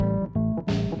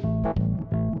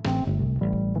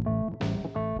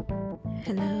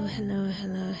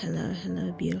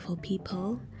Hello, beautiful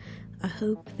people. I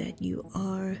hope that you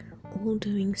are all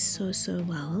doing so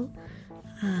well.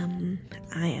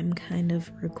 I am kind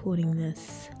of recording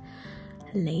this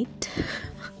late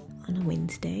on a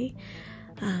Wednesday.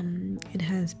 It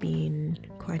has been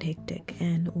quite hectic,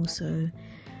 and also,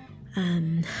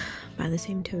 by the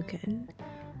same token,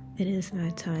 it is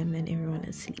night time and everyone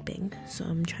is sleeping, so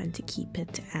I'm trying to keep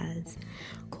it as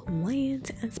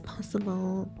quiet as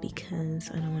possible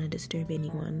because I don't want to disturb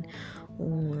anyone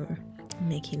or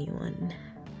make anyone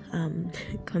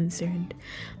concerned.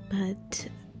 But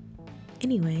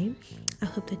anyway, I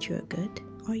hope that you're good.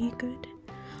 Are you good?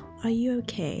 Are you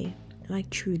okay? Like,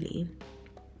 truly.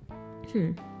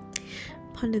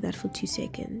 Ponder that for 2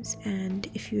 seconds, and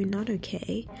if you're not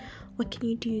okay, what can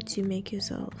you do to make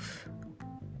yourself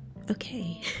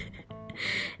okay?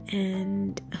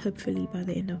 And hopefully by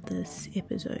the end of this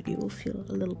episode you will feel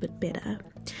a little bit better.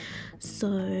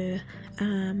 So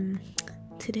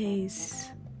today's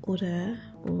order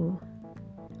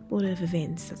of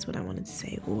events, that's what I wanted to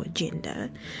say, or agenda,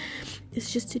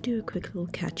 is just to do a quick little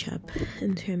catch up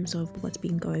in terms of what's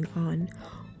been going on.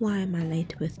 Why am I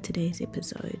late with today's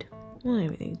episode? Well, not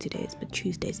everything today's, but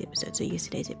Tuesday's episode, so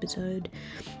yesterday's episode,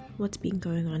 what's been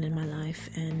going on in my life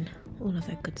and all of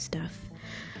that good stuff.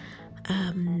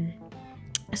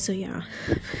 So yeah,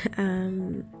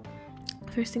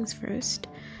 first things first.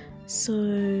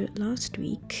 So last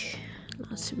week,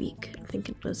 I think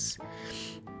it was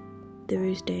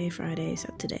Thursday, Friday,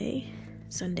 Saturday,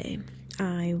 Sunday,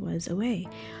 I was away.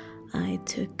 I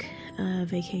took a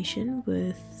vacation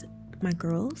with my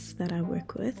girls that I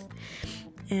work with,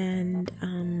 and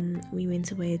we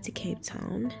went away to Cape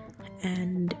Town,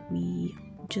 and we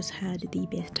just had the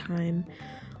best time.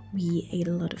 We ate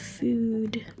a lot of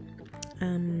food,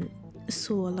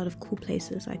 saw a lot of cool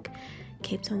places. Like,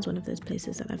 Cape Town's one of those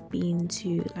places that I've been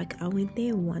to. Like, I went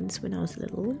there once when I was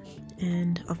little,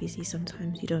 and obviously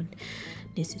sometimes you don't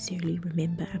necessarily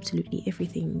remember absolutely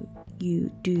everything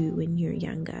you do when you're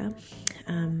younger,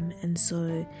 and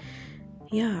so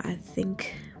yeah, I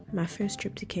think my first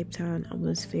trip to Cape Town, I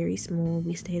was very small.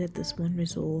 We stayed at this one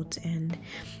resort, and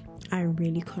I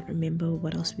really can't remember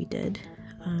what else we did.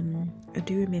 I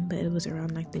do remember it was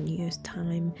around like the New Year's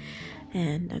time,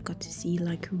 and I got to see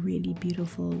like really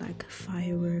beautiful like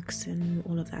fireworks and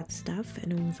all of that stuff,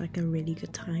 and it was like a really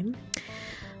good time.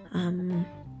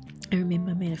 I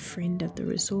remember I met a friend at the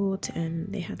resort,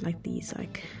 and they had like these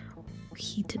like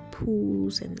heated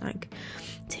pools and like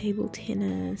table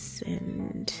tennis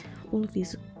and all of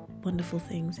these wonderful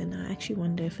things, and I actually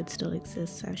wonder if it still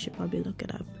exists. I should probably look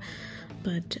it up,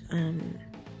 but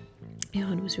yeah,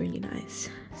 it was really nice.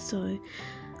 So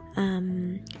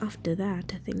after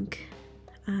that, I think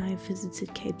I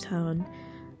visited Cape Town.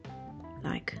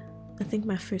 Like, I think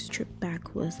my first trip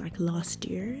back was like last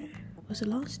year. Was it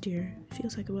last year? It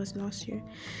feels like it was last year,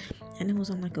 and it was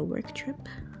on like a work trip,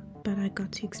 but I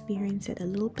got to experience it a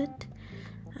little bit,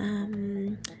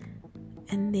 and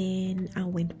then I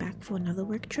went back for another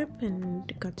work trip and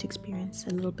got to experience a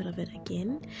little bit of it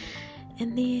again.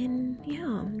 And then,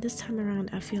 yeah, this time around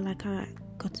I feel like I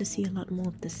got to see a lot more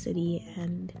of the city,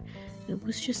 and it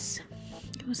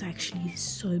was actually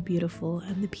so beautiful,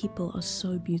 and the people are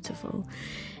so beautiful,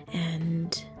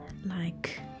 and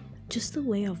like just the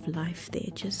way of life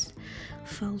there just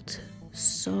felt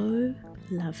so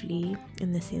lovely,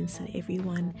 in the sense that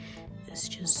everyone is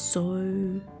just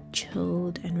so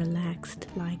chilled and relaxed.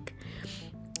 Like,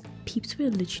 peeps were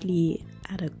literally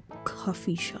at a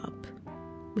coffee shop,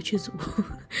 which is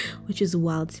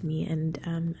wild to me,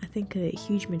 and I think a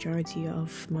huge majority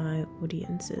of my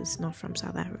audience is not from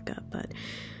South Africa, but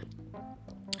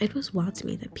it was wild to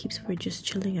me that peeps were just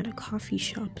chilling at a coffee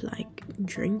shop, like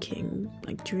drinking,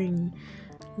 like during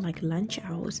like lunch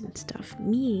hours and stuff.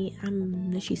 Me, I'm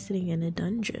literally sitting in a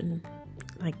dungeon,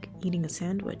 like eating a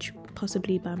sandwich,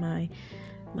 possibly by my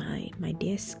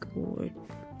desk or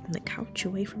on the couch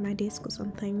away from my desk or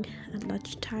something at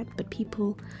lunchtime. But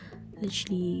people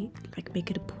literally like make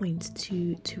it a point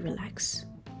to relax,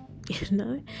 you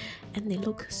know, and they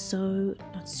look so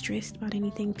not stressed about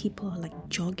anything. People are like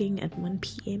jogging at 1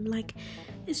 p.m. Like,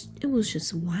 it was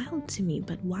just wild to me,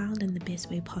 but wild in the best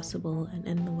way possible, and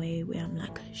in the way where I'm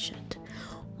like, shit,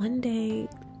 one day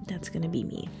that's gonna be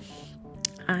me.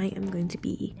 I am going to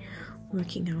be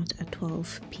working out at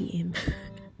 12 p.m.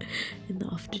 in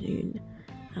the afternoon,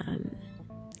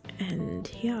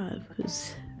 and yeah, it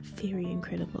was very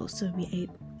incredible. So we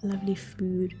ate lovely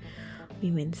food,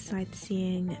 we went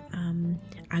sightseeing.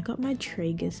 I got my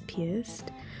tragus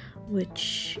pierced,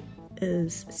 which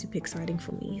is super exciting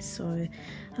for me. So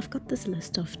I've got this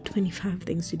list of 25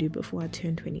 things to do before I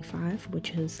turn 25,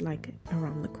 which is like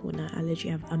around the corner. I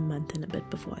literally have a month and a bit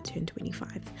before I turn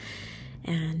 25.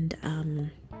 And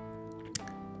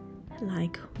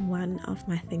like one of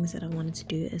my things that I wanted to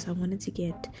do is I wanted to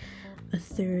get a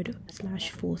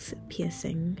 3rd/4th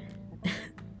piercing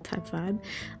type vibe.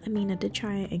 I mean, I did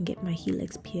try and get my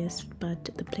helix pierced, but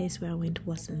the place where I went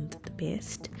wasn't the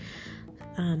best.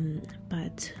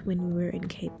 But when we were in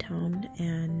Cape Town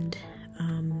and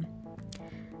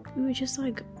we were just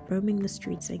like roaming the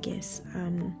streets, I guess,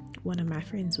 one of my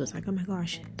friends was like, oh my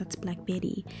gosh, that's Black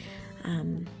Betty,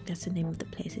 that's the name of the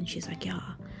place. And she's like, yeah,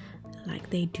 like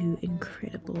they do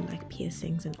incredible like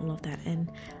piercings and all of that.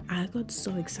 And I got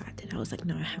so excited. I was like,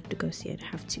 no, I have to go see it, I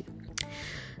have to.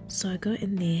 So I go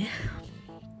in there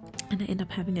and I end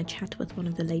up having a chat with one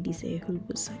of the ladies there who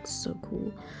was like so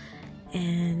cool.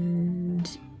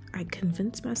 And I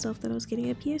convinced myself that I was getting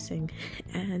a piercing,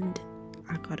 and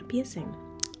I got a piercing,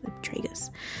 a tragus.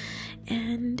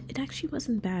 And it actually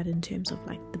wasn't bad in terms of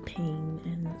like the pain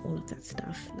and all of that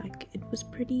stuff. Like it was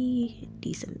pretty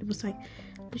decent. It was like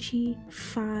literally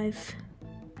I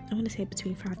want to say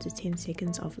between 5 to 10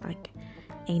 seconds of like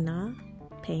ana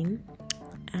pain.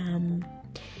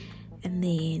 And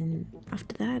then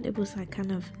after that it was like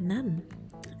kind of numb,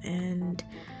 and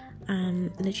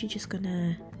literally just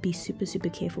gonna be super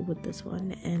careful with this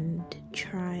one and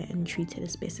try and treat it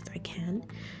as best as I can.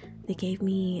 They gave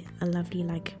me a lovely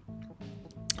like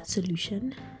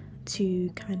solution to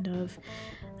kind of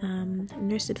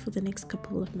nurse it for the next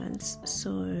couple of months,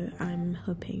 so I'm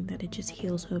hoping that it just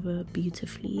heals over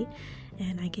beautifully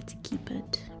and I get to keep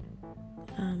it,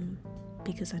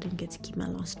 because I didn't get to keep my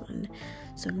last one.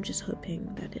 So I'm just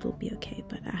hoping that it'll be okay,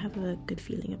 but I have a good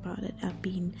feeling about it. I've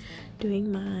been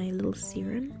doing my little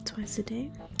serum twice a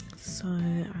day, so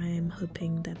I'm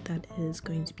hoping that that is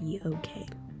going to be okay.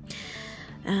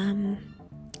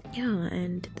 Yeah,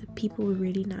 and the people were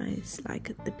really nice.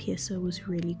 Like the piercer was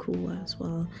really cool as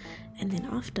well. And then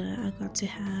after, I got to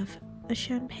have a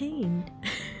champagne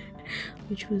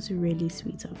which was really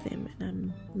sweet of them,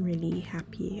 and I'm really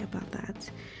happy about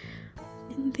that.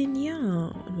 And then yeah,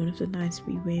 on one of the nights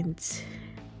we went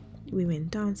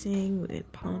dancing, we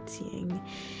went partying,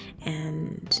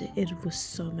 and it was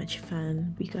so much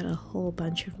fun. We got a whole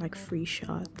bunch of like free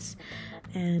shots,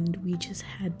 and we just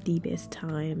had the best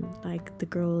time. Like the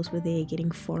girls were there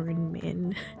getting foreign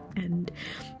men and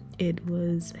it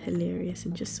was hilarious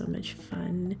and just so much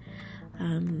fun.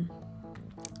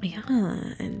 Yeah,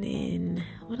 and then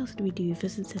what else did we do?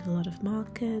 Visited a lot of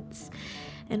markets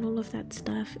and all of that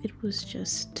stuff. It was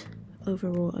just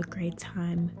overall a great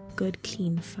time, good,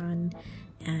 clean fun,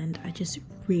 and I just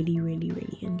really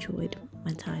enjoyed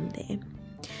my time there.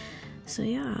 So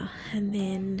yeah, and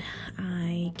then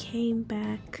I came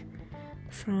back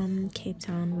from Cape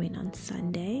Town, went on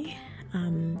Sunday,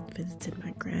 visited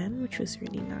my gran, which was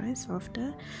really nice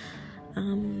after,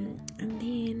 and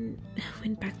then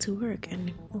went back to work.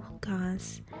 And oh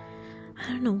guys, I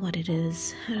don't know what it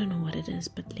is,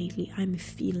 but lately I'm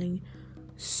feeling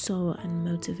so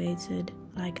unmotivated.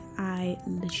 Like I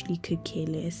literally could care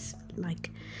less.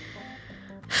 Like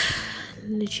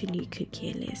literally could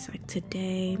care less. Like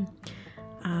today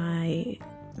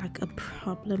a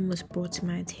problem was brought to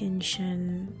my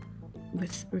attention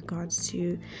with regards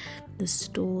to the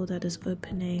store that is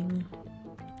opening,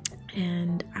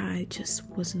 and I just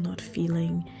was not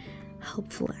feeling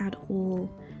helpful at all.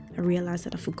 I realized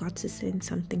that I forgot to send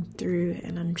something through,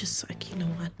 and I'm just like, you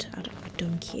know what, I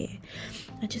don't care.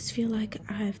 I just feel like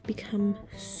I've become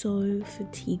so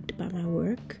fatigued by my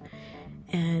work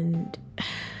and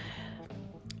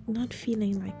not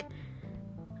feeling like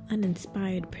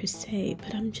uninspired per se,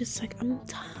 but I'm just like, I'm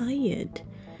tired.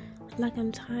 Like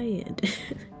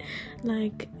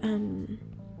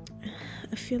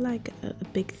I feel like a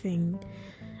big thing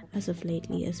as of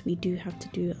lately is we do have to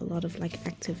do a lot of like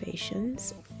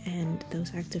activations, and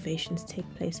those activations take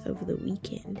place over the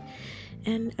weekend,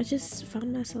 and I just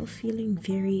found myself feeling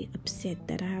very upset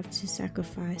that I have to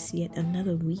sacrifice yet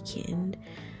another weekend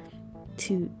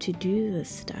to do this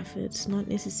stuff. It's not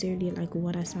necessarily like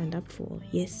what I signed up for.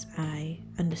 Yes, I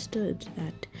understood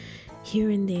that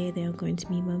here and there are going to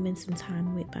be moments in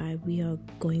time whereby we are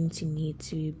going to need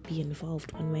to be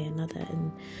involved one way or another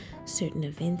in certain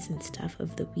events and stuff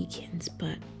of the weekends,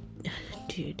 but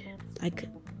dude, like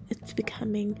it's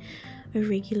becoming a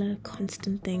regular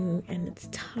constant thing, and it's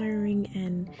tiring,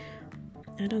 and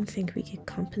I don't think we get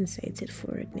compensated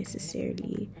for it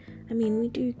necessarily. I mean, we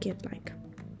do get like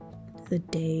the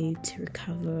day to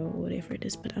recover or whatever it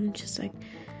is, but I'm just like,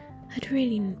 I'd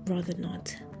really rather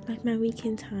not. Like my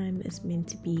weekend time is meant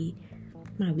to be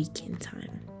my weekend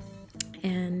time.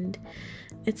 And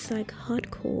it's like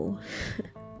hardcore.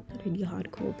 Not really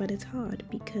hardcore, but it's hard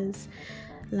because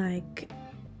like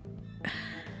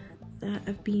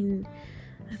I've been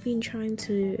trying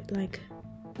to like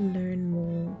learn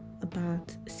more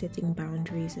about setting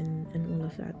boundaries and all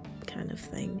of that kind of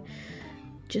thing,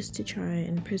 just to try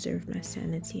and preserve my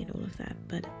sanity and all of that.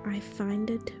 But I find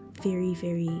it very,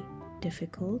 very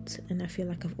difficult, and I feel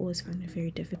like I've always found it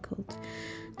very difficult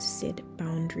to set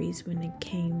boundaries when it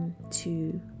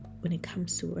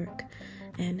comes to work.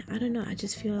 And I don't know, I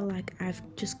just feel like I've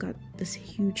just got this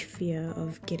huge fear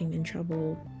of getting in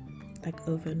trouble, like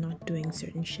over not doing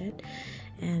certain shit.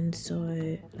 And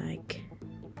so like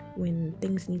when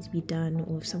things need to be done,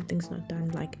 or if something's not done,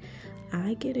 like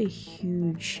I get a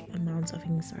huge amount of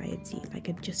anxiety. Like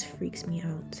it just freaks me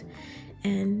out,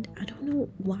 and I don't know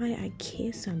why I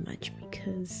care so much,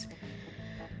 because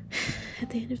at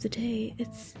the end of the day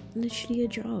it's literally a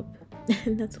job.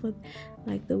 And that's what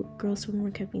like the girls from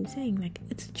work have been saying, like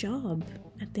it's a job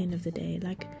at the end of the day.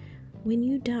 Like when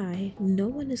you die, no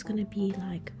one is gonna be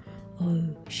like, oh,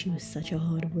 she was such a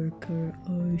hard worker,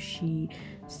 oh, she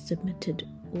submitted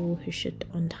all her shit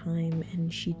on time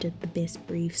and she did the best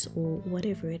briefs, or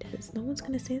whatever it is. No one's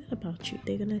going to say that about you.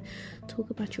 They're going to talk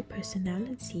about your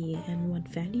personality and what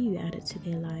value you added to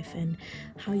their life and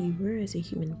how you were as a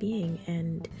human being.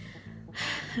 And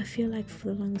I feel like for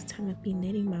the longest time I've been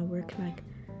letting my work like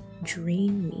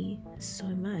drain me so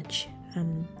much.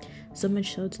 So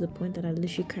much so to the point that I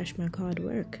literally crashed my car at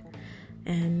work.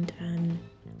 And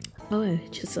oh,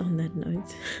 just on that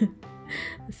note,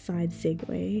 a side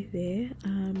segue there,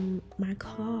 my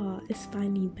car is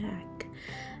finally back.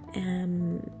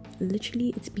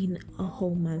 Literally it's been a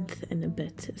whole month and a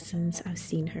bit since I've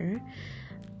seen her.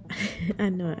 I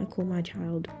know I call my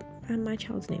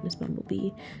child's name is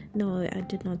Bumblebee. No, I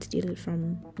did not steal it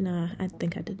from, I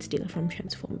think I did steal it from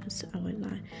Transformers, I won't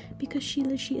lie, because she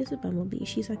literally is a bumblebee.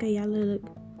 She's like a yellow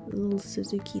little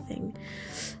Suzuki thing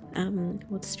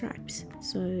with stripes,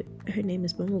 so her name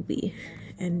is Bumblebee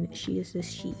and she is a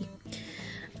she.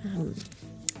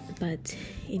 But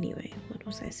anyway, what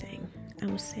was I saying? I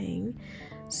was saying,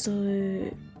 so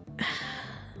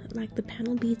like the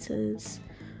panel beaters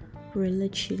were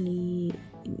literally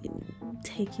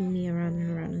taking me around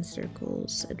and around in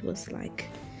circles. It was like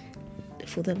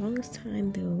for the longest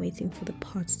time they were waiting for the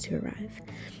parts to arrive,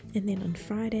 and then on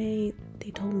Friday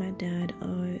they told my dad,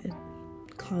 oh,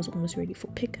 car's almost ready for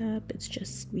pickup, it's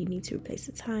just we need to replace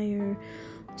the tire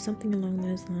or something along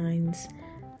those lines.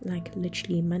 Like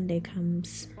literally Monday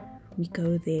comes, we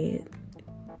go there,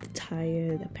 the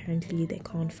tire apparently they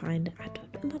can't find.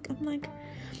 I'm like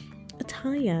a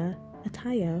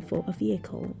tire for a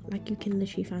vehicle, like you can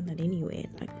literally find that anywhere.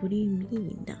 Like what do you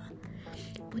mean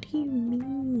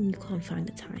you can't find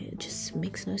a tire? It just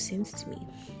makes no sense to me.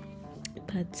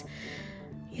 But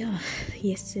yeah,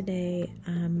 yesterday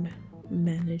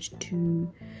managed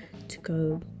to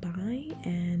go by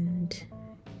and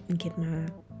get my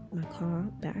car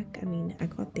back. I mean, I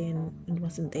got there and it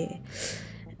wasn't there.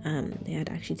 They had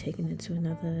actually taken it to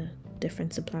another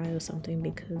different supplier or something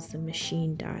because the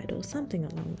machine died or something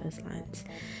along those lines.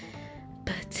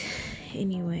 But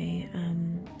anyway,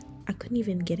 I couldn't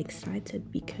even get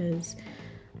excited because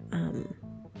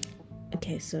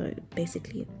okay, so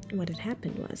basically what had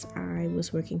happened was I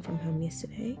was working from home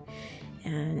yesterday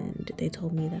and they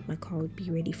told me that my car would be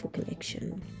ready for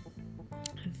collection,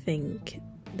 I think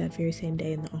that very same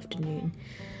day in the afternoon.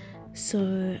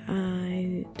 So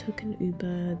I took an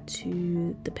Uber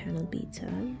to the panel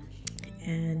beater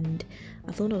and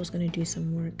I thought I was going to do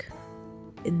some work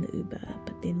in the Uber,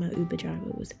 but then my Uber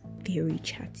driver was very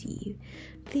chatty,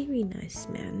 very nice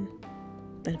man,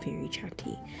 but very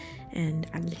chatty, and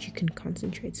I literally couldn't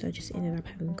concentrate, so I just ended up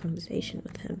having a conversation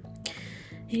with him.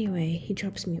 Anyway, he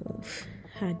drops me off.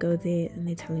 I go there and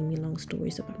they're telling me long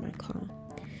stories about my car.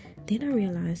 Then I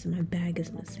realized that my bag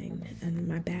is missing, and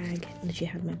my bag literally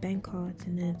had my bank cards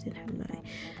in it, it had my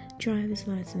driver's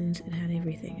license, it had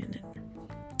everything in it.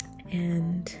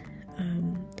 And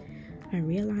I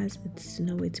realized it's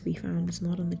nowhere to be found. It's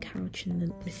not on the couch in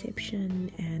the reception,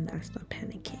 and I start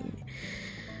panicking.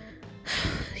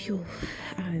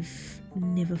 I've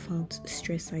never felt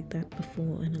stressed like that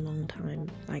before in a long time.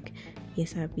 Like,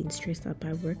 yes, I've been stressed out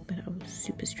by work, but I was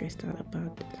super stressed out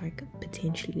about like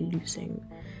potentially losing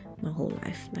my whole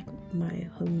life. Like my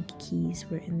home keys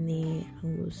were in there.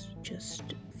 I was just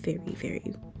very,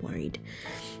 very worried.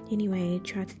 Anyway,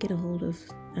 tried to get a hold of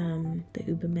the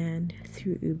Uber man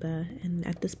through Uber, and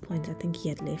at this point I think he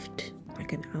had left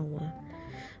like an hour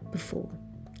before.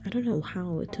 I don't know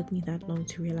how it took me that long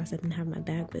to realize I didn't have my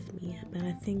bag with me, but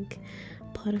I think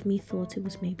part of me thought it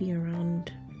was maybe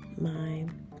around my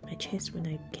chest when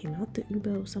I came out the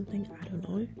Uber or something. I don't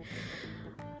know.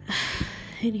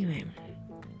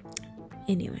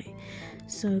 Anyway,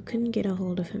 so couldn't get a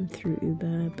hold of him through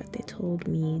Uber, but they told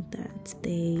me that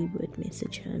they would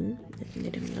message him and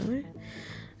let him know.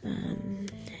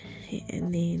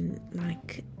 And then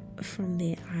like from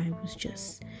there I was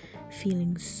just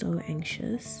feeling so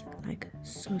anxious, like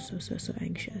so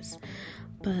anxious,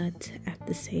 but at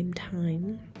the same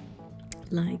time,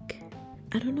 like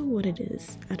I don't know what it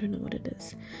is, but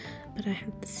I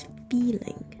had this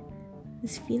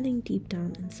feeling deep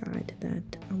down inside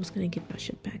that I was gonna get my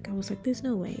shit back. I was like, there's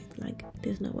no way.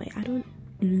 I don't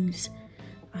lose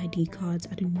ID cards,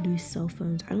 I don't lose cell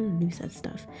phones, I don't lose that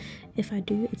stuff. If I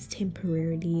do, it's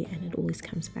temporarily and it always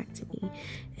comes back to me.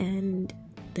 And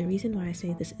the reason why I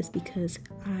say this is because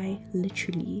I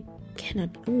literally cannot,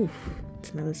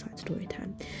 it's another side story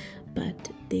time,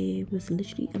 but there was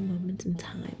literally a moment in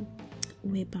time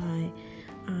whereby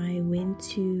I went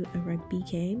to a rugby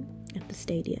game at the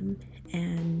stadium,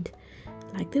 and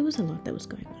like there was a lot that was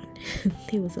going on.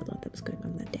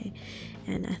 That day,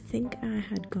 and I think I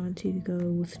had gone to go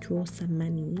withdraw some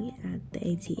money at the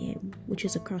ATM, which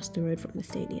is across the road from the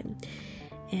stadium,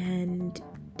 and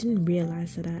didn't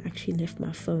realize that I actually left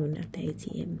my phone at the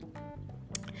ATM.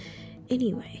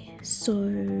 Anyway, so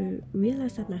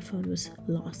realized that my phone was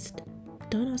lost.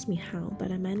 Don't ask me how,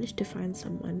 but I managed to find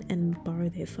someone and borrow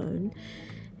their phone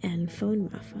and phone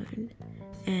my phone,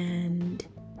 and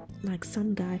like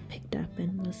some guy picked up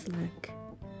and was like,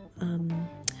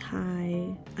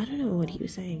 hi, I don't know what he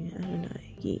was saying, I don't know,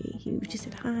 he just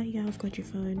said, hi, yeah, I've got your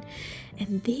phone.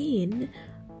 And then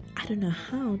I don't know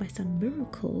how, by some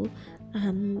miracle,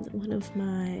 one of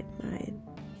my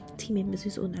team members,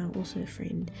 who's now also a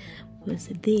friend, was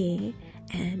there,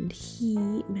 and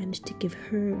he managed to give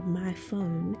her my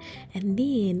phone, and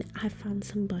then I found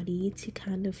somebody to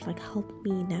kind of like help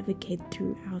me navigate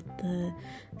throughout the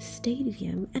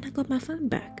stadium, and I got my phone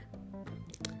back.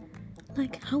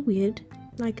 Like, how weird.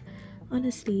 Like,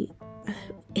 honestly,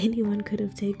 anyone could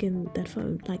have taken that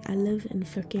phone. Like, I live in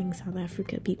freaking South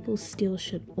Africa, people steal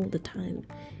shit all the time.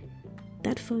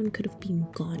 That phone could have been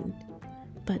gone,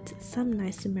 but some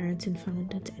nice Samaritan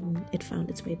found it, and it found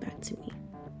its way back to me.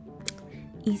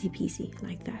 Easy peasy,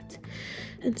 like that.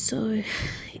 And so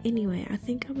anyway, I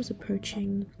think I was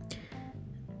approaching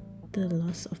the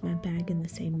loss of my bag in the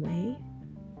same way,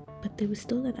 but there was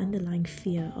still that underlying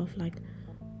fear of like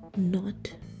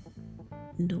not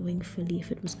knowing fully if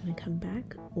it was going to come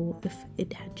back, or if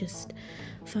it had just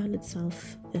found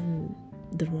itself in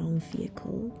the wrong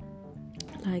vehicle.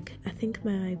 Like, I think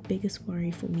my biggest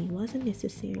worry for me wasn't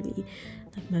necessarily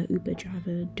like my Uber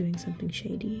driver doing something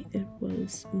shady. It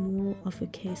was more of a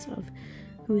case of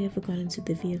whoever got into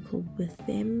the vehicle with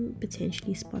them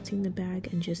potentially spotting the bag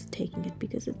and just taking it,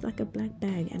 because it's like a black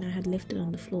bag and I had left it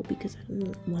on the floor because I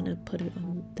didn't want to put it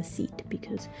on the seat,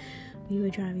 because we were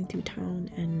driving through town,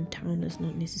 and town is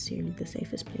not necessarily the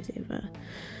safest place ever.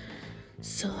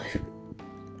 So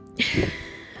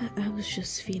I was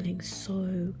just feeling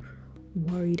so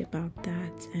worried about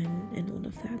that and all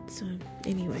of that. So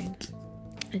anyway,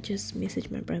 I just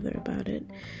messaged my brother about it,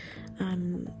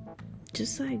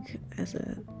 just like as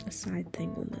a side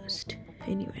thing almost.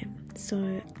 Anyway,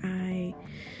 so I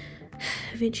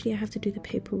have to do the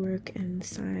paperwork and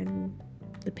sign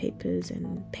the papers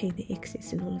and pay the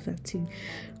excess and all of that to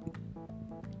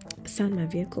sign my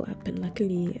vehicle up, and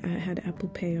luckily I had Apple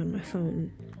Pay on my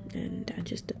phone and I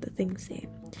just did the things there.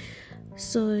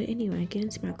 So anyway, I get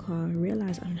into my car,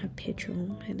 realize I don't have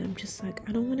petrol, and I'm just like,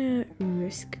 I don't want to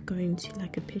risk going to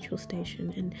like a petrol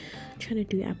station and trying to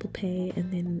do Apple Pay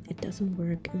and then it doesn't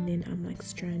work, and then I'm like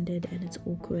stranded and it's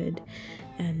awkward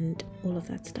and all of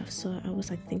that stuff. So I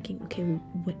was like thinking, okay,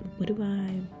 what do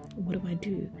I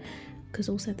do? Because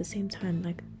also at the same time,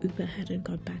 like Uber hadn't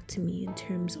got back to me in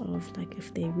terms of like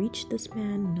if they reached this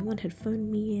man, no one had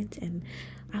phoned me yet, and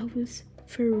I was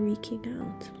freaking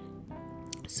out.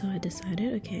 So I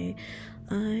decided, okay,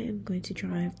 I am going to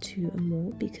drive to a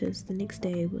mall, because the next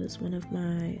day was one of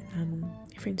my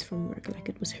friends from work, like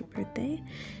it was her birthday,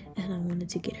 and I wanted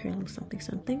to get her something.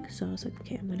 So I was like,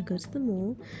 okay, I'm going to go to the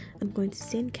mall, I'm going to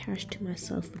send cash to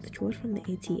myself, withdraw it from the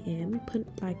ATM, put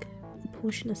like a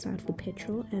portion aside for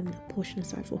petrol and a portion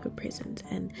aside for her present,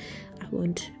 and I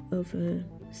won't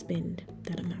overspend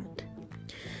that amount.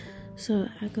 So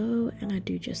I go and I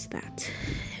do just that,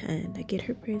 and I get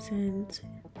her present,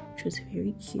 which was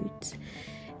very cute,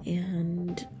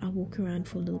 and I walk around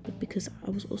for a little bit, because I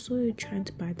was also trying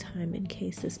to buy time in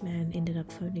case this man ended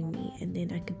up phoning me, and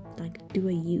then I could like do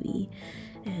a UE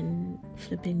and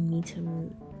flipping meet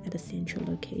him at a central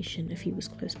location if he was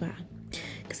close by,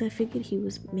 because I figured he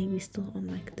was maybe still on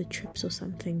like the trips or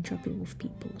something, dropping off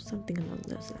people, something along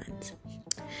those lines.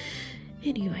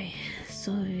 Anyway,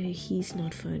 so he's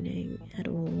not phoning at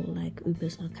all, like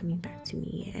Uber's not coming back to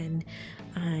me, and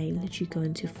I literally go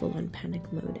into full-on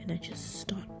panic mode, and I just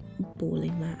start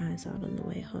bawling my eyes out on the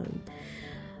way home.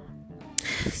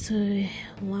 So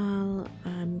while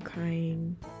I'm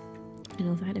crying and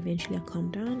all that, eventually I calm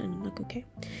down and I'm like, okay,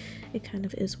 it kind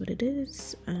of is what it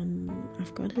is.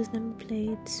 I've got his number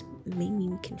plate, maybe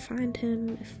we can find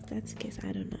him. If that's the case,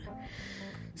 I don't know.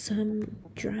 So I'm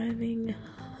driving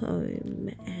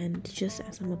home, and just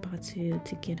as I'm about to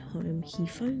get home, he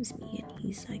phones me and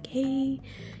he's like, hey,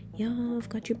 yeah, I've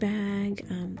got your bag,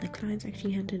 the client's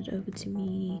actually handed it over to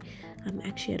me, I'm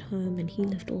actually at home, and he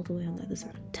lived all the way on the other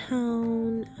side of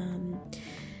town.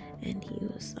 And he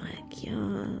was like,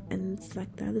 yeah, and it's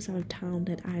like the other side of town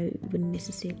that I wouldn't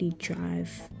necessarily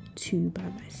drive to by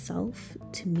myself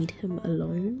to meet him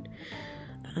alone.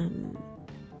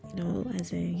 You know,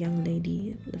 as a young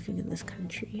lady living in this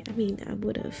country, I mean, I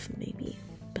would have maybe,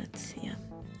 but yeah.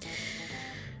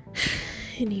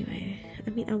 Anyway, I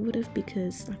mean, I would have,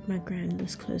 because like my gran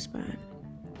lives close by,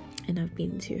 and I've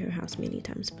been to her house many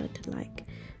times, but like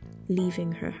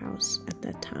leaving her house at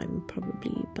that time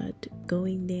probably, but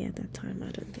going there at that time,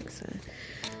 I don't think so,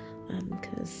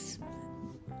 because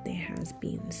there has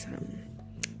been some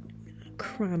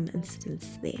crime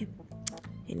incidents there.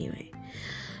 Anyway,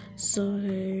 so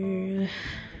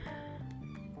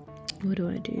what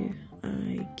do?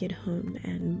 I get home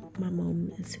and my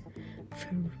mom is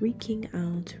freaking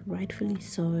out, rightfully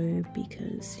so,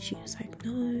 because she was like,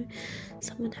 no,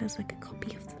 someone has like a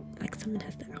copy of, like someone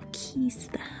has our keys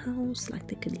to the house, like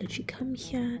they could literally come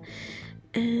here,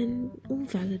 and all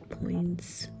valid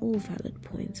points.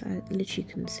 I literally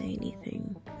couldn't say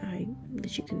anything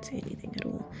at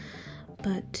all,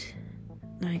 but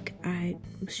like I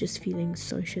was just feeling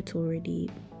so shit already,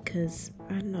 because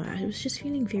I don't know, I was just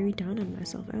feeling very down on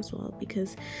myself as well,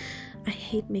 because I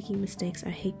hate making mistakes, I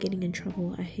hate getting in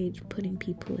trouble, I hate putting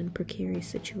people in precarious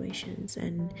situations.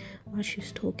 And while she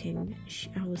was talking,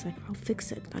 I was like, I'll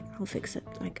fix it,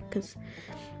 because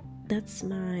that's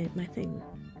my thing.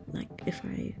 Like, if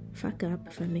I fuck up,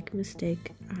 if I make a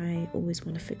mistake, I always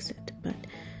want to fix it. But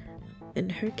in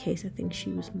her case, I think she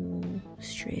was more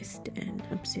stressed and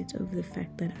upset over the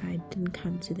fact that I didn't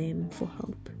come to them for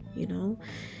help, you know.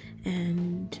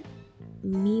 And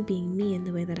me being me in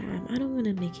the way that I am, I don't want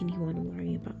to make anyone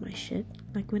worry about my shit.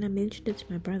 Like, when I mentioned it to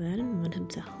my brother, I didn't want him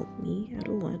to help me at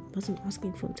all. I wasn't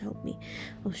asking for him to help me,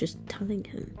 I was just telling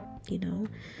him, you know.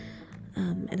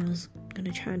 And I was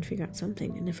gonna try and figure out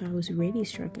something, and if I was really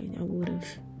struggling, I would have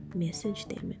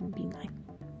messaged them and been like,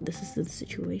 this is the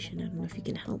situation, I don't know if you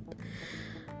can help.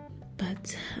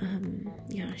 But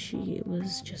yeah, she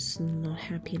was just not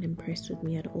happy and impressed with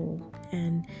me at all,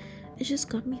 and it just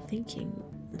got me thinking,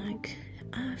 like,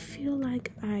 I feel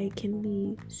like I can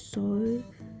be so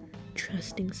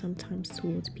trusting sometimes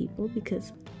towards people,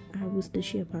 because I was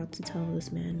literally about to tell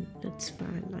this man, it's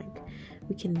fine, like,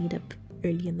 we can meet up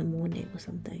early in the morning or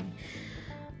something.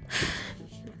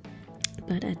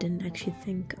 But I didn't actually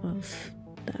think of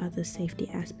the other safety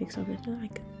aspects of it.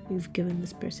 Like, you've given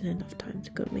this person enough time to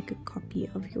go make a copy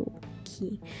of your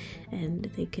key, and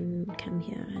they can come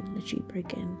here and literally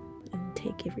break in and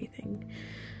take everything.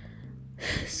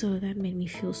 So that made me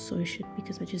feel so shit,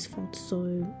 because I just felt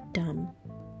so dumb,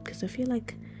 because I feel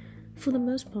like for the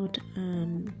most part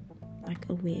like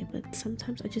aware, but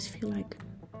sometimes I just feel like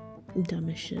dumb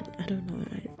as shit. I don't know,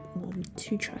 I'm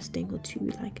too trusting or too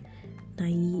like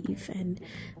naive, and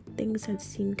things that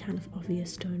seem kind of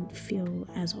obvious don't feel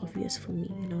as obvious for me,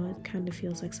 you know. It kind of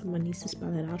feels like someone needs to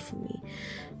spell it out for me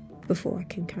before I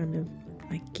can kind of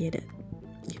like get it,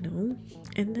 you know.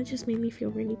 And that just made me feel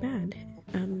really bad,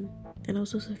 and I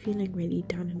was also feeling really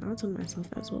down and out on myself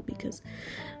as well, because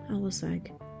I was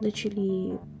like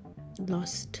literally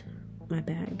lost my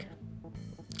bag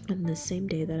on the same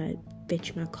day that I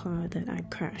fetched my car that I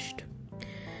crashed.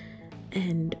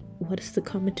 And what is the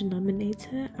common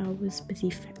denominator? I was busy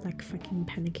fucking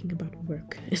panicking about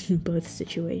work in both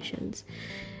situations.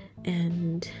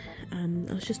 And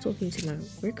I was just talking to my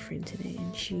work friend today,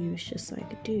 and she was just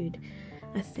like, dude,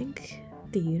 I think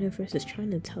the universe is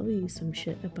trying to tell you some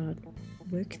shit about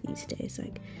work these days.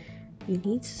 Like, you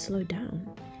need to slow down.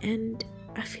 And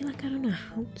I feel like I don't know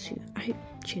how to. I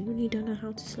genuinely don't know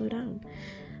how to slow down.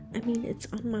 I mean, it's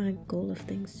on my goal of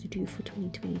things to do for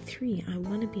 2023. I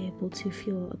want to be able to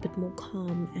feel a bit more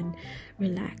calm and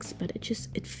relaxed, but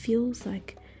it feels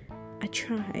like I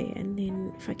try and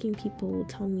then fucking people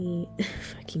tell me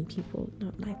fucking people,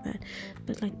 not like that,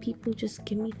 but like people just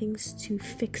give me things to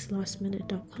fix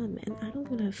lastminute.com, and I don't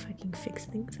want to fucking fix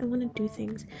things. I want to do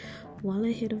things well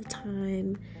ahead of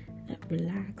time,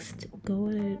 relaxed, go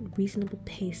at a reasonable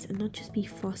pace, and not just be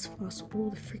fast all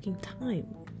the freaking time.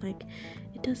 Like,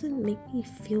 it doesn't make me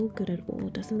feel good at all.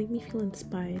 It doesn't make me feel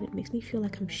inspired. It makes me feel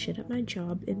like I'm shit at my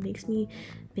job. It makes me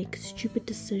make stupid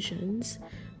decisions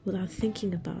without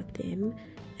thinking about them,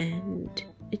 and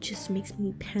it just makes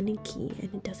me panicky,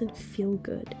 and it doesn't feel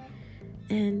good.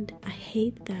 And I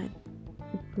hate that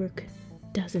work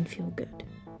doesn't feel good,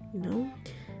 you know?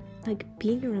 Like,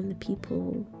 being around the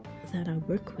people that I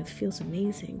work with feels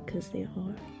amazing because they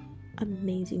are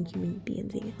amazing human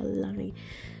beings. They are lovely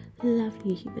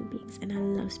human beings, and I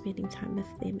love spending time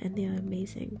with them, and they are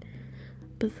amazing.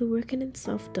 But the work in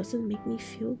itself doesn't make me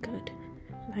feel good.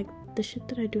 Like, the shit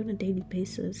that I do on a daily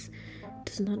basis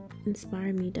does not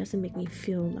inspire me, doesn't make me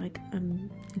feel like I'm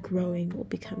growing or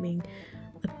becoming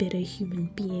a better human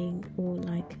being, or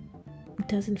like, it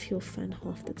doesn't feel fun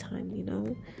half the time, you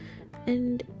know?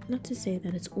 And not to say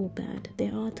that it's all bad.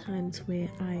 There are times where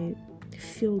I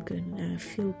feel good and I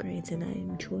feel great and I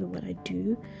enjoy what I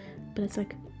do, but it's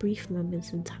like brief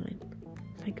moments in time,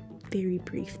 like very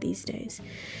brief these days.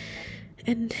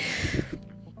 And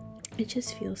it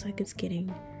just feels like it's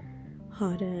getting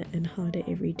harder and harder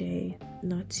every day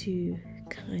not to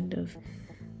kind of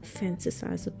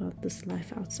fantasize about this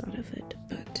life outside of it.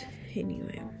 But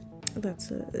anyway,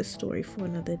 that's a story for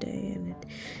another day, and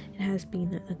it has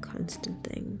been a constant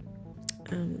thing.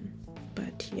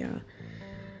 But yeah,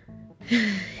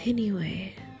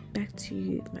 anyway, back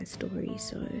to my story.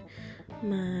 So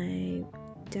my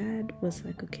dad was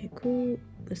like, okay, cool,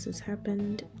 this has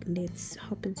happened, let's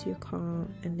hop into your car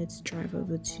and let's drive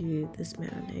over to this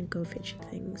man and go fetch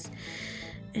things.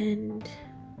 And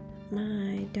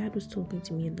my dad was talking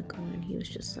to me in the car, and he was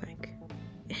just like,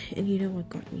 and you know what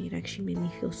got me? It actually made me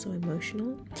feel so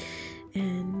emotional,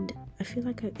 and I feel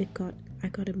like I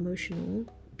got emotional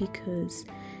because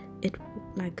it,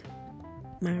 like,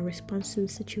 my response to the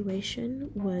situation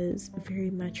was very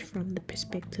much from the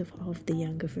perspective of the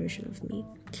younger version of me.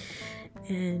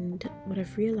 And what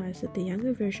I've realized that the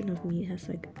younger version of me has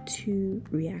like two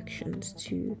reactions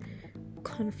to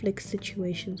conflict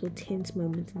situations or tense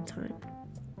moments in time.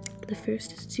 The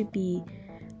first is to be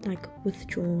like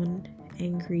withdrawn,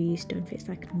 angry, stone faced,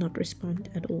 like not respond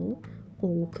at all or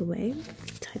walk away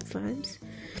type vibes.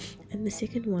 And the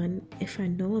second one, if I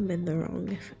know I'm in the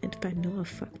wrong, if I know I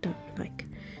fucked up, like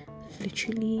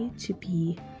literally to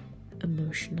be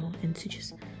emotional and to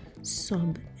just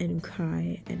sob and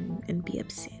cry and be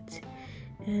upset.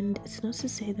 And it's not to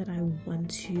say that I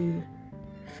want to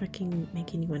fucking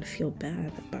make anyone feel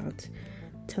bad about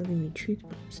telling me truth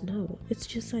bombs. No, it's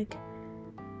just like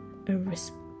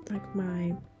like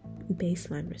my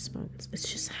baseline response. It's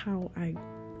just how I've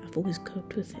always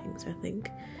coped with things, I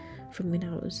think, from when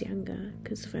I was younger.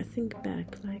 Because if I think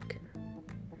back, like,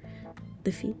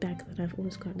 the feedback that I've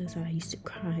always gotten is that I used to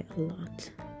cry a lot,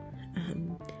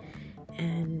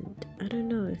 and I don't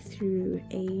know, through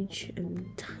age and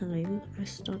time I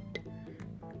stopped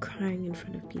crying in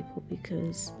front of people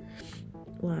because,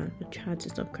 well, I tried to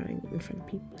stop crying in front of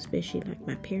people, especially like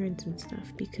my parents and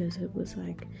stuff, because it was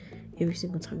like every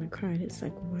single time I cried, it's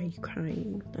like, why are you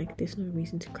crying? Like, there's no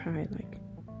reason to cry. Like,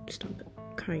 stop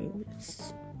crying.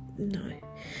 It's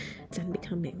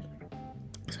unbecoming.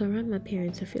 So around my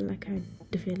parents, I feel like I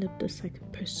developed this like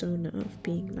persona of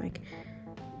being like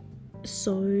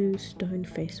so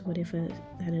stone-faced, whatever,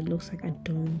 that it looks like I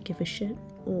don't give a shit.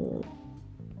 Or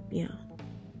yeah,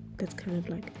 that's kind of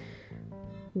like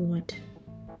what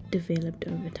developed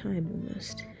over time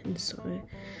almost. And so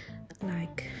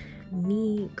like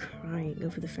me crying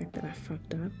over the fact that I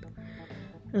fucked up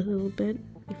a little bit,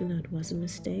 even though it was a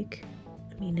mistake.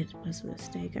 I mean, it was a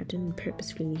mistake. I didn't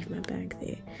purposefully leave my bag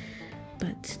there.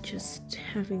 But just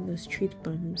having those truth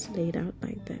bombs laid out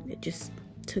like that, it just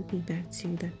took me back to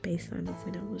that baseline of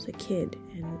when I was a kid.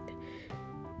 And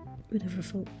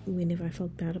whenever I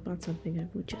felt bad about something, I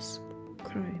would just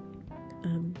cry.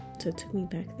 So it took me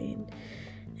back then.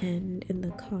 And in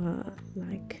the car,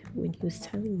 like when he was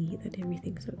telling me that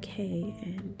everything's okay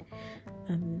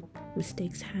and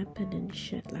mistakes happen and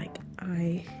shit, like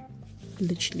I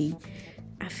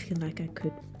feel like I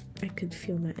could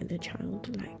feel my inner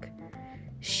child. Like,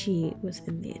 she was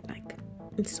in there like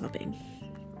sobbing.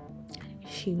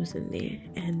 she was in there,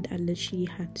 and I literally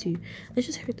had to, I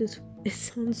just heard this, it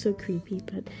sounds so creepy,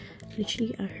 but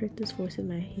literally I heard this voice in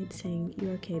my head saying,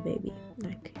 "You're okay, baby,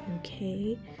 like, you're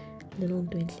okay, little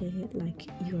Ndwentle, like,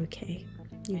 you're okay,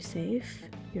 you're safe,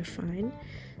 you're fine,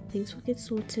 things will get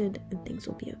sorted and things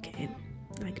will be okay,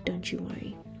 like, don't you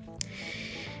worry."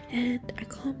 And I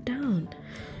calmed down,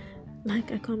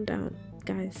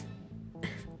 guys.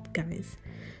 Guys,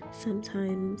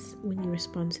 sometimes when you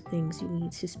respond to things, you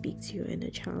need to speak to your inner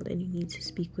child, and you need to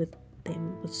speak with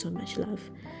them with so much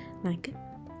love. Like,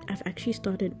 I've actually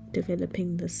started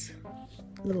developing this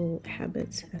little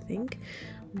habit, I think.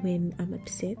 When I'm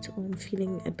upset or I'm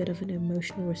feeling a bit of an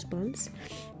emotional response,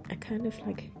 I kind of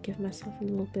like give myself a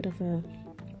little bit of a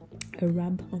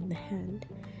rub on the hand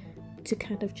to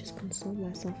kind of just console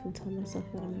myself and tell myself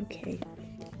that I'm okay,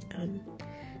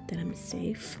 that I'm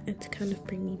safe, and to kind of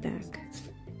bring me back.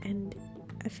 And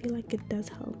I feel like it does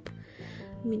help.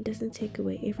 I mean, it doesn't take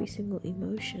away every single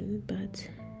emotion, but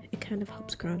it kind of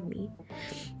helps ground me.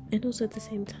 And also at the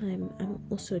same time, I'm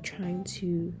also trying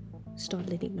to start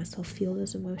letting myself feel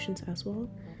those emotions as well,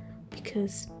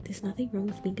 because there's nothing wrong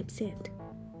with being upset.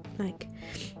 Like,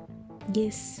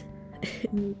 yes,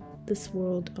 in this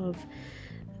world of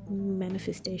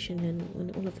manifestation and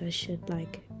all of that shit,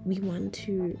 like, we want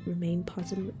to remain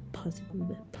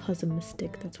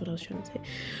pessimistic, that's what I was trying to say,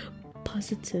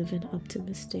 positive and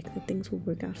optimistic that things will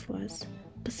work out for us.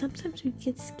 But sometimes we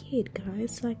get scared,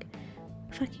 guys. Like,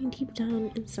 fucking deep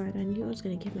down inside, I knew I was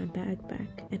gonna get my bag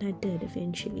back, and I did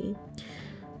eventually.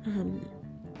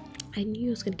 I knew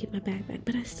I was gonna get my bag back,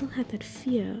 but I still had that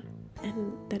fear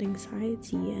and that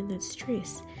anxiety and that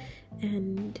stress.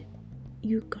 And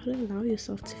you gotta allow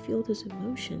yourself to feel those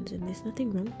emotions, and there's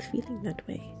nothing wrong with feeling that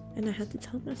way. And I had to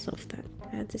tell myself that.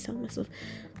 I had to tell myself,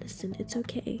 listen, it's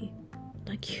okay.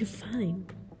 Like, you're fine.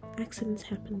 Accidents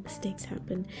happen, mistakes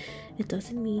happen. It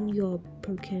doesn't mean you're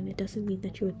broken. It doesn't mean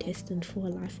that you're destined for a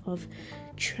life of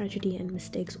tragedy and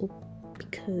mistakes, or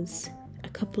because a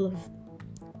couple of,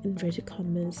 inverted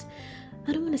commas,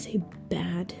 I don't want to say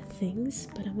bad things,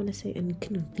 but I want to say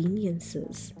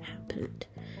inconveniences happened.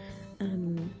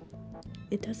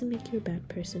 It doesn't make you a bad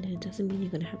person, and it doesn't mean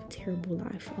you're going to have a terrible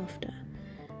life after.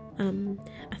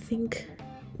 I think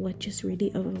what just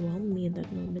really overwhelmed me in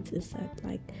that moment is that,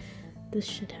 like, this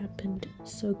shit happened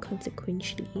so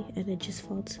consequentially, and it just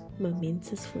felt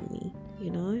momentous for me,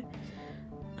 you know?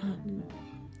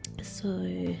 So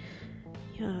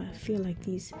yeah, I feel like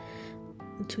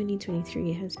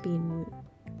 2023 has been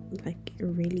like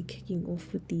really kicking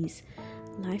off with these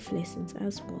life lessons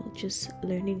as well, just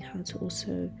learning how to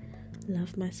also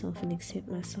love myself and accept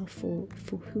myself for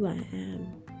who I am,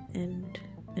 and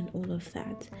all of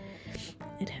that.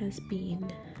 It has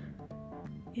been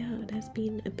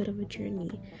a bit of a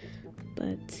journey,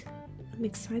 but I'm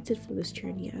excited for this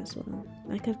journey as well.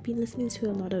 Like, I've been listening to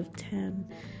a lot of Tam.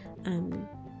 I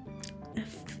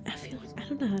feel like I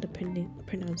don't know how to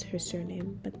pronounce her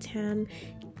surname, but Tam,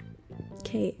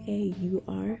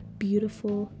 Kaur,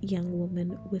 beautiful young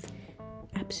woman with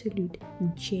absolute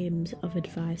gems of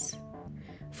advice.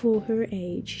 For her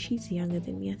age, she's younger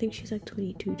than me. I think she's like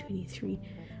 22, 23,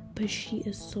 but she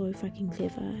is so fucking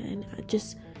clever, and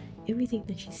everything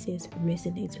that she says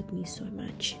resonates with me so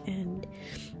much. And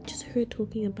just her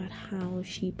talking about how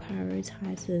she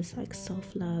prioritizes like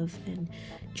self-love and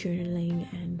journaling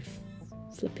and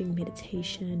flipping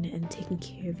meditation and taking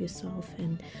care of yourself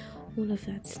and all of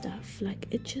that stuff, like,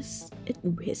 it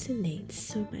resonates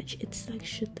so much. It's like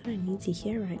shit that I need to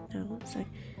hear right now. It's like,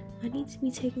 I need to be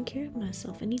taking care of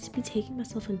myself. I need to be taking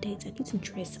myself on dates. I need to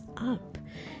dress up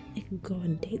and go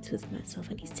on dates with myself.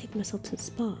 I need to take myself to the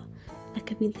spa. Like,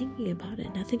 I've been thinking about it,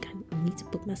 and I think I need to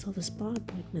book myself a spa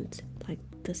appointment like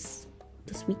this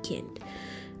weekend,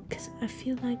 because I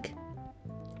feel like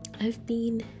I've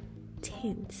been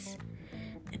tense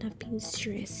and I've been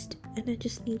stressed, and I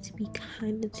just need to be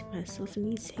kinder to myself. I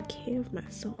need to take care of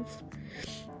myself,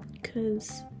 and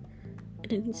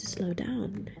I need to slow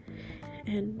down.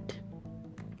 And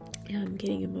yeah, I'm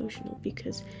getting emotional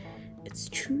because it's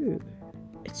true.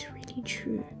 It's really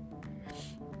true.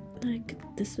 Like,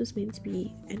 this was meant to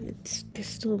be, and there's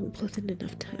still wasn't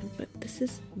enough time, but this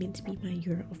is meant to be my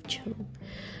year of chill,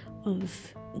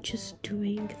 of just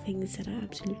doing things that I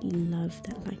absolutely love,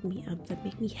 that light me up, that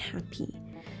make me happy.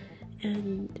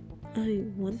 And I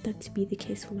want that to be the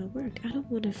case for my work. I don't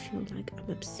want to feel like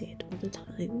I'm upset all the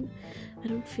time. I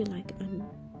don't feel like I'm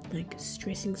like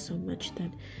stressing so much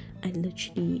that I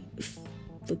literally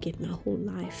forget my whole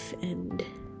life and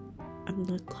I'm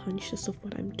not conscious of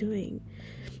what I'm doing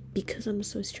because I'm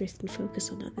so stressed and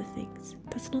focused on other things.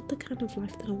 That's not the kind of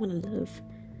life that I want to live.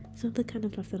 It's not the kind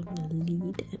of life that I want to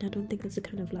lead, and I don't think it's the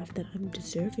kind of life that I'm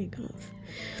deserving of.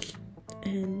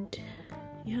 And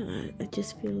yeah, I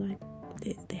just feel like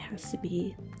there has to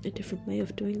be a different way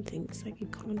of doing things. Like,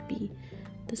 it can't be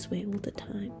this way all the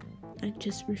time. I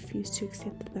just refuse to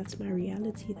accept that that's my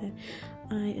reality, that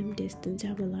I am destined to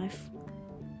have a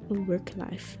work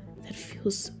life that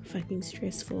feels fucking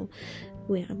stressful,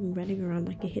 where I'm running around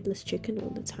like a headless chicken all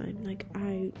the time. Like,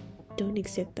 I don't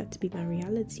accept that to be my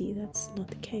reality. That's not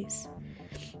the case.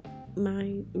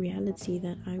 My reality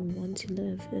that I want to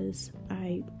live is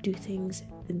I do things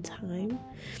in time,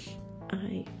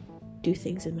 I do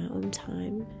things in my own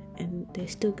time, and they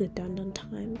still get done on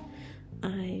time.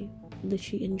 I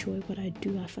literally enjoy what I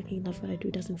do. I fucking love what I do.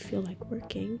 It doesn't feel like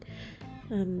working.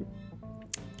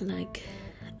 Like,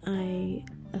 I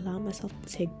allow myself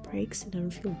to take breaks and I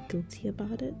don't feel guilty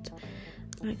about it.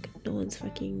 Like, no one's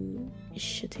fucking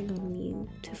shitting on me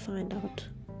to find out,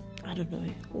 I don't know,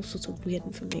 all sorts of weird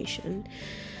information.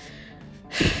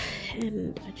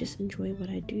 And I just enjoy what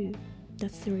I do.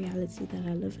 That's the reality that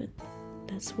I live in.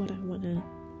 That's what I want to,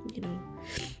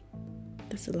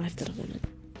 that's the life that I want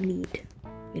to lead,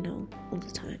 all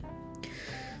the time.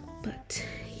 But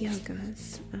yeah,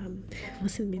 guys, it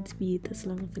wasn't meant to be this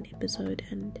long of an episode,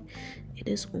 and it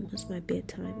is almost my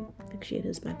bedtime. Actually, it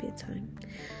is my bedtime.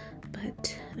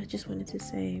 But I just wanted to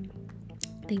say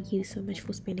thank you so much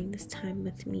for spending this time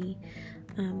with me.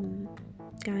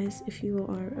 Guys, if you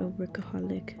are a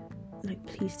workaholic, like,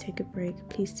 please take a break.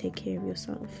 Please take care of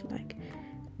yourself. Like,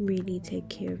 really take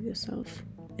care of yourself.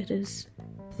 It is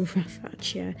rough out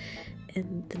here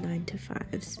in the 9 to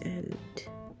 5s, and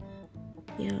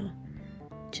yeah,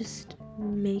 just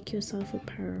make yourself a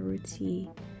priority.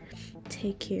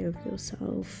 Take care of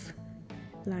yourself.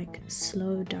 Like,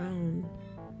 slow down.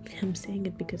 I'm saying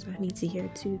it because I need to hear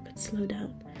it too, but slow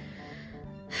down.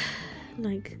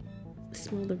 Like,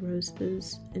 smell the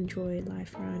roses, enjoy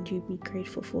life around you, be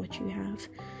grateful for what you have,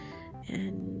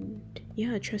 and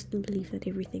yeah, trust and believe that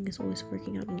everything is always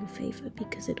working out in your favor,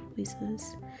 because it always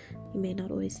is. You may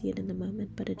not always see it in the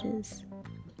moment, but it is.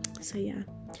 So yeah,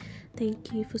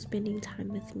 thank you for spending time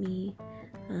with me.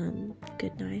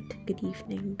 Good night, good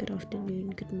evening, good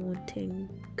afternoon, good morning,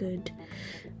 good,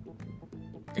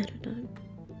 I don't know,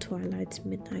 twilight,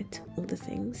 midnight, all the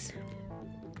things.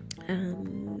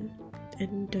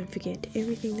 And don't forget,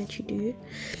 everything that you do,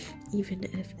 even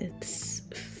if it's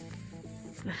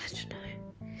I don't know,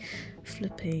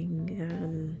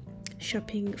 flipping,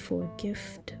 shopping for a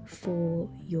gift for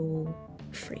your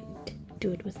friend,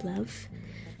 do it with love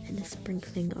and a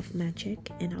sprinkling of magic,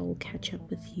 and I will catch up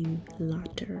with you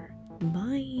later.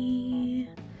 Bye.